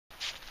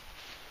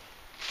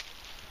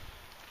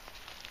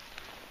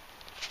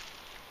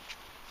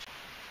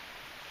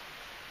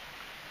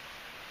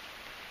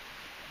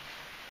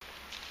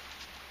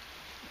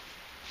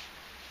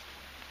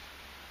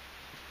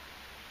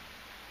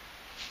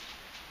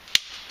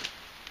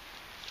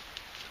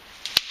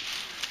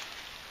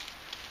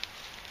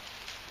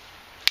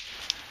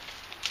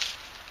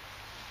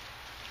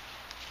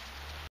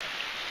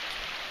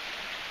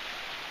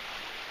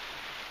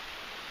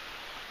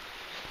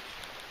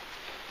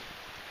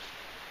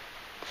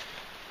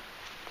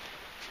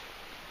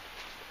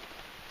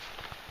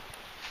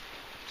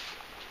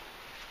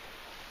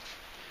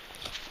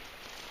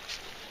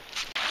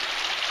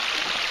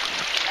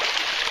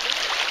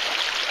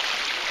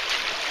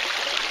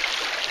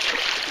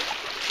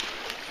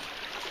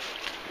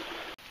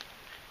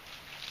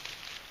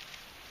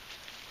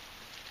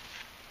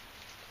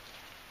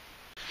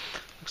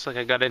Looks like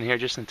I got in here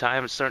just in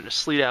time. It's starting to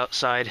sleet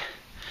outside.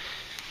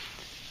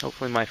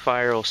 Hopefully my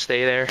fire will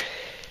stay there.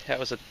 That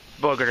was a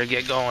booger to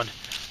get going.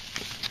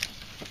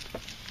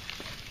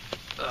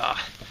 Ugh.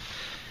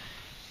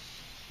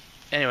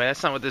 Anyway,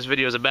 that's not what this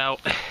video is about.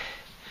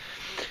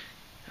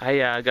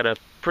 I got a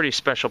pretty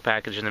special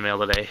package in the mail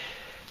today.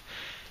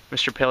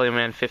 Mr.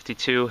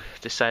 Paleoman52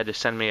 decided to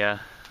send me a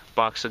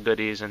box of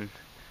goodies, and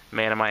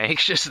man, am I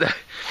anxious to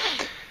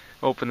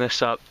open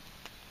this up.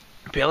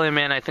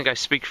 Paleoman, I think I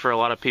speak for a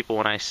lot of people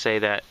when I say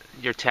that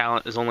your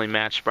talent is only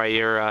matched by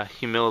your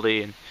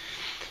humility,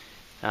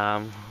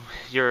 and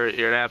you're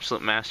an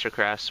absolute master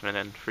craftsman,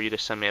 and for you to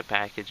send me a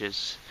package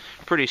is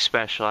pretty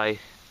special. I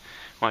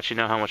want you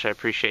to know how much I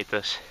appreciate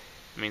this.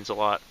 It means a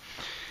lot.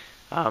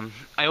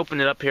 I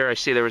opened it up here. I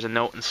see there was a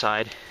note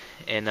inside,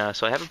 and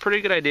so I have a pretty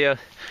good idea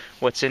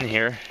what's in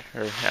here,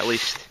 or at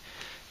least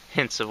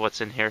hints of what's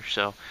in here.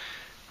 So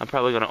I'm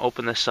probably going to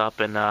open this up,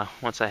 and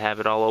once I have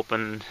it all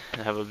open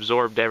and have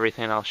absorbed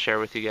everything, I'll share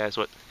with you guys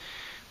what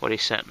he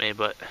sent me.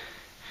 But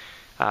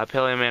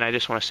Paleoman, I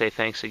just want to say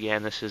thanks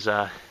again. This is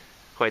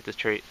quite the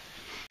treat.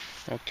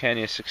 Well, Ken,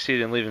 you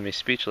succeeded in leaving me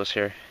speechless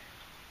here.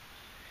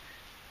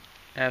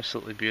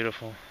 Absolutely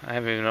beautiful. I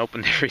haven't even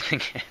opened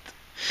everything yet.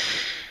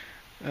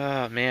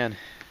 Oh man,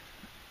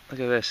 look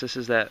at this. This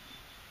is that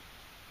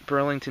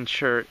Burlington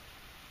shirt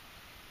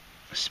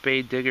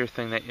spade digger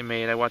thing that you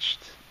made. I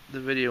watched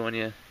the video when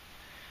you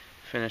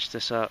finished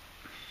this up.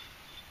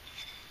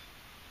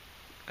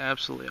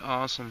 Absolutely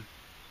awesome.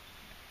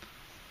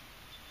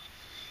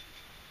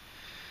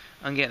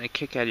 I'm getting a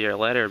kick out of your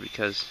letter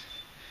because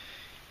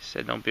you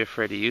said don't be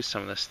afraid to use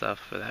some of this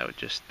stuff, but that would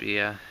just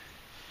be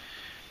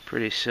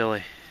pretty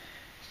silly.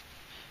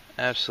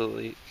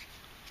 Absolutely.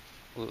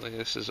 Look,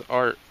 this is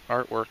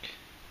artwork.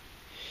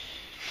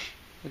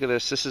 Look at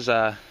this. This is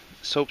a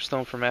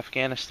soapstone from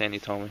Afghanistan, you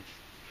told me.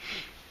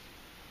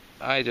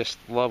 I just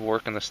love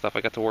working this stuff.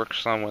 I got to work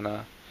some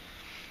when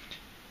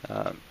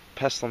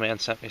Paleoman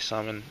sent me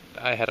some, and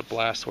I had a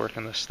blast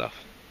working this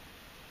stuff.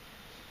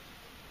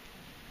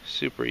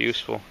 Super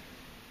useful.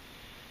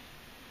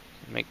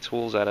 Make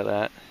tools out of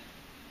that.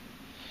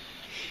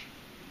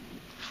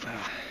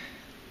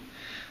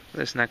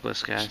 This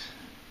necklace, guys.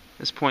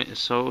 This point is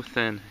so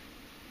thin.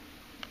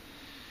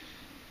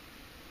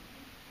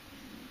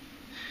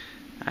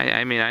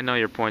 I mean, I know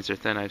your points are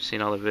thin. I've seen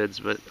all the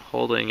vids, but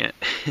holding it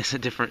is a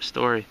different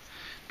story.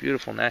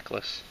 Beautiful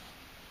necklace.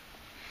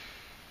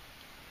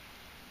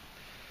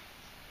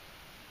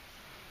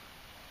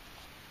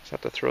 Just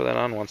have to throw that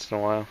on once in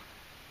a while.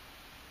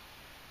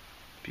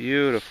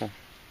 Beautiful.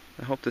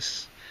 I hope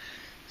this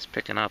is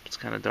picking up. It's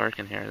kind of dark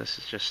in here. This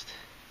is just...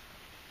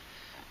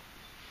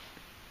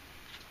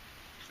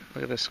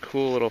 Look at this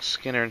cool little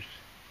Skinner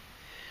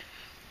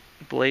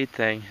blade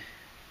thing.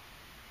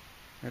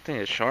 That thing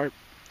is sharp.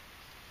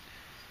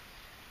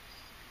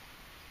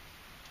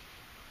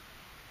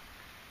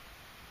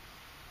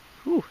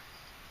 Whew.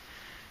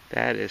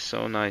 That is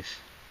so nice.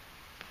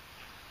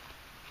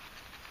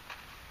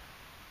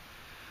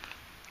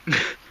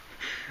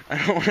 I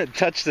don't want to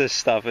touch this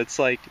stuff. It's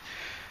like,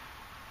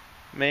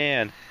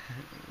 man,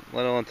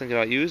 let alone think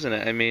about using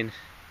it. I mean,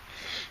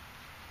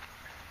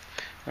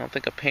 I don't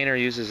think a painter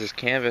uses his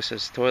canvas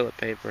as toilet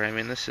paper. I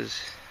mean, this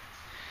is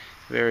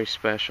very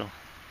special.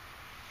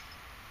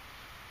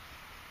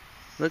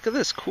 Look at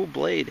this cool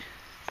blade.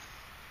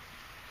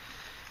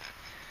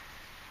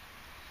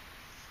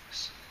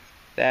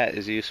 That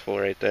is useful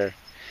right there.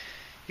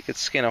 You could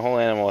skin a whole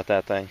animal with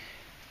that thing.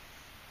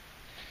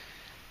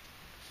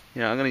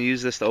 You know, I'm going to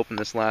use this to open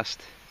this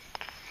last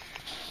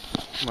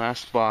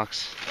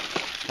box.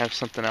 I have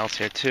something else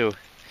here too.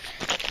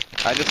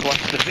 I just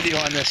watched the video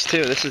on this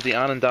too. This is the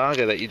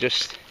Onondaga that you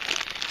just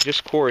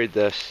quarried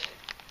this.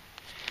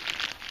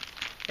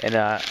 And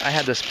I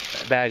had this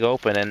bag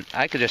open, and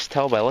I could just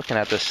tell by looking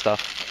at this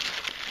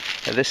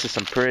stuff that this is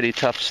some pretty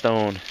tough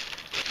stone.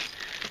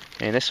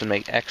 I mean, this would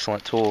make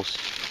excellent tools.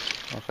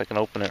 I don't know if I can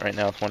open it right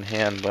now with one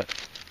hand, but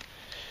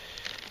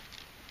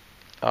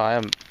oh, I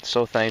am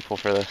so thankful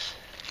for this.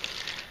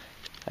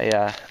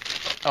 I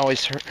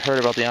always heard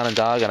about the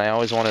Onondaga, and I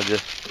always wanted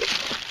to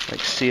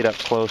like see it up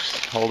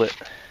close, hold it.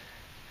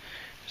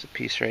 There's a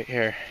piece right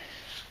here.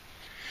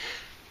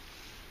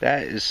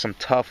 That is some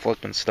tough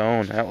looking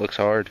stone. That looks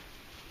hard.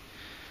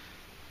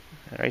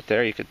 Right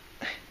there, you could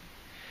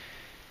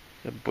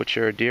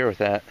butcher a deer with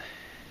that.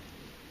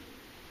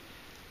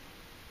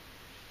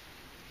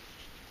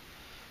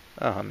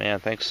 Oh man,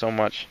 thanks so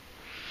much.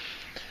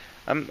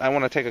 I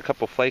want to take a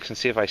couple flakes and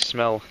see if I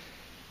smell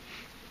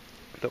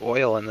the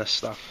oil in this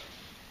stuff.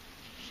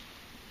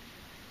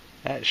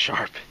 That is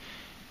sharp.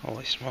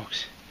 Holy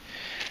smokes.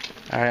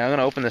 Alright, I'm going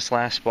to open this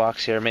last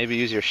box here. Maybe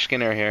use your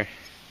Skinner here.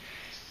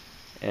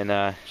 And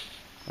I'll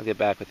get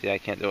back with you. I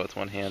can't do it with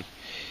one hand.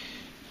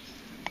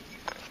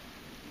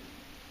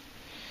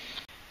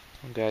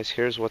 Well, guys,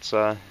 here's what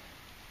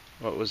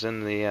was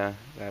in the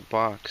that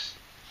box.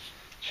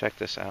 Check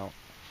this out.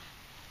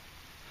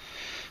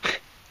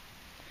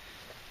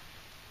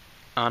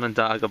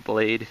 Onondaga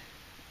blade.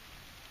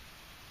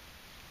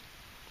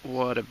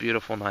 What a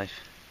beautiful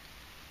knife.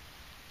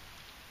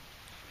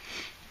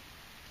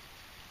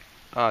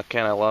 Oh,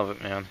 Ken, I love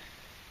it, man.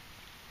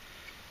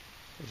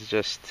 It's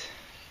just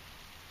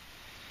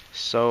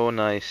so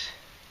nice.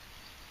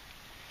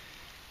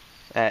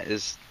 That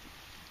is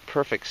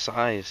perfect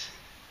size.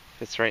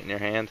 Fits right in your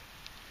hand.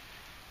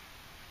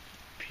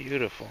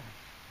 Beautiful.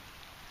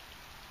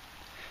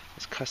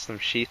 This custom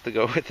sheath to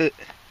go with it.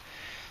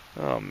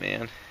 Oh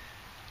man.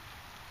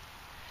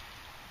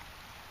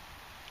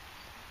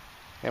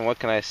 And what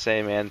can I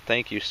say, man?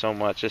 Thank you so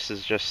much. This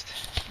is just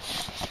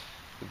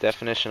the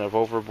definition of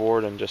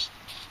overboard and just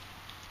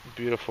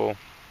beautiful,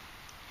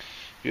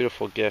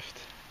 beautiful gift.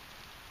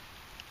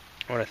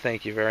 I want to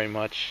thank you very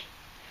much.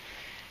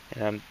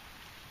 And I'm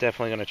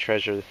definitely going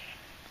to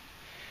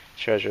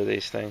treasure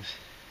these things.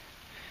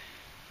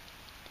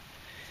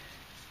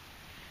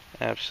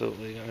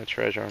 Absolutely going to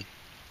treasure them.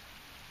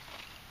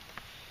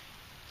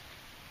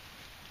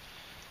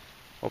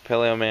 Well,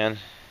 Paleoman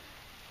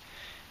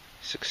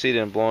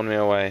succeeded in blowing me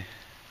away.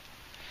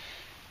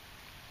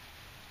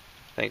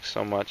 Thanks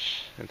so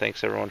much, and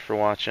thanks everyone for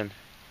watching.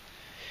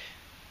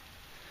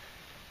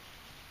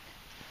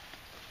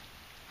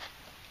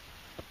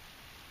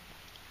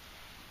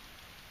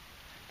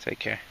 Take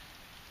care.